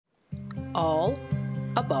all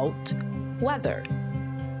about weather.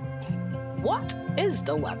 What is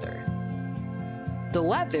the weather? The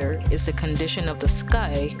weather is the condition of the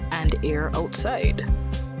sky and air outside.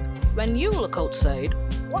 When you look outside,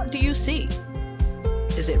 what do you see?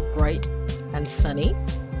 Is it bright and sunny,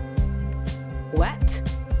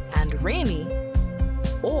 wet and rainy,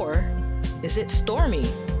 or is it stormy?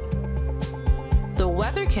 The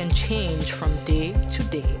weather can change from day to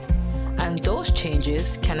day, and those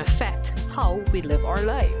changes can affect how we live our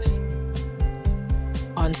lives.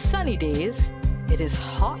 On sunny days, it is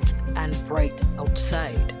hot and bright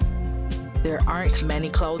outside. There aren't many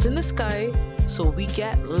clouds in the sky, so we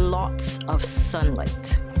get lots of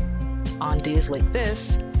sunlight. On days like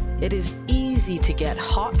this, it is easy to get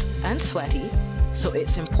hot and sweaty, so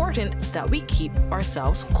it's important that we keep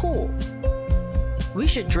ourselves cool. We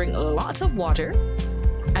should drink lots of water,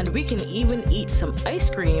 and we can even eat some ice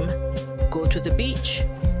cream, go to the beach,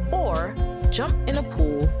 or jump in a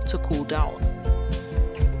pool to cool down.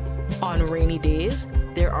 On rainy days,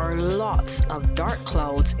 there are lots of dark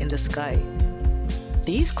clouds in the sky.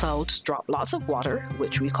 These clouds drop lots of water,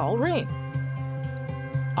 which we call rain.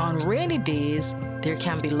 On rainy days, there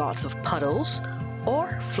can be lots of puddles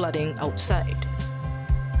or flooding outside.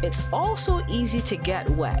 It's also easy to get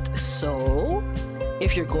wet, so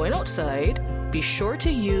if you're going outside, be sure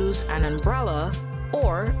to use an umbrella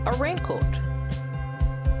or a raincoat.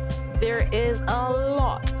 There is a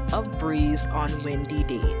lot of breeze on windy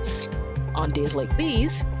days. On days like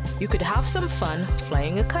these, you could have some fun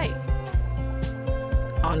flying a kite.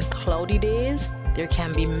 On cloudy days, there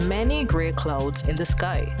can be many gray clouds in the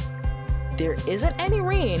sky. There isn't any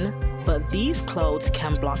rain, but these clouds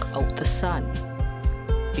can block out the sun.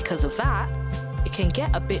 Because of that, it can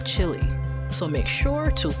get a bit chilly, so make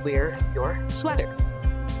sure to wear your sweater.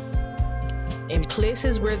 In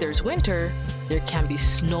places where there's winter, there can be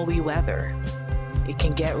snowy weather. It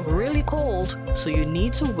can get really cold, so you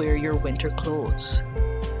need to wear your winter clothes.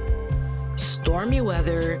 Stormy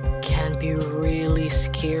weather can be really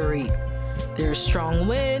scary. There's strong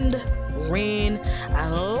wind, rain,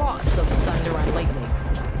 and lots of thunder and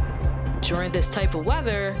lightning. During this type of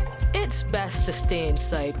weather, it's best to stay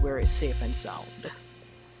inside where it's safe and sound.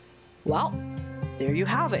 Well, there you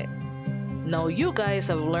have it. Now you guys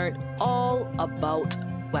have learned all about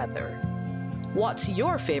weather. What's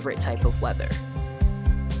your favorite type of weather?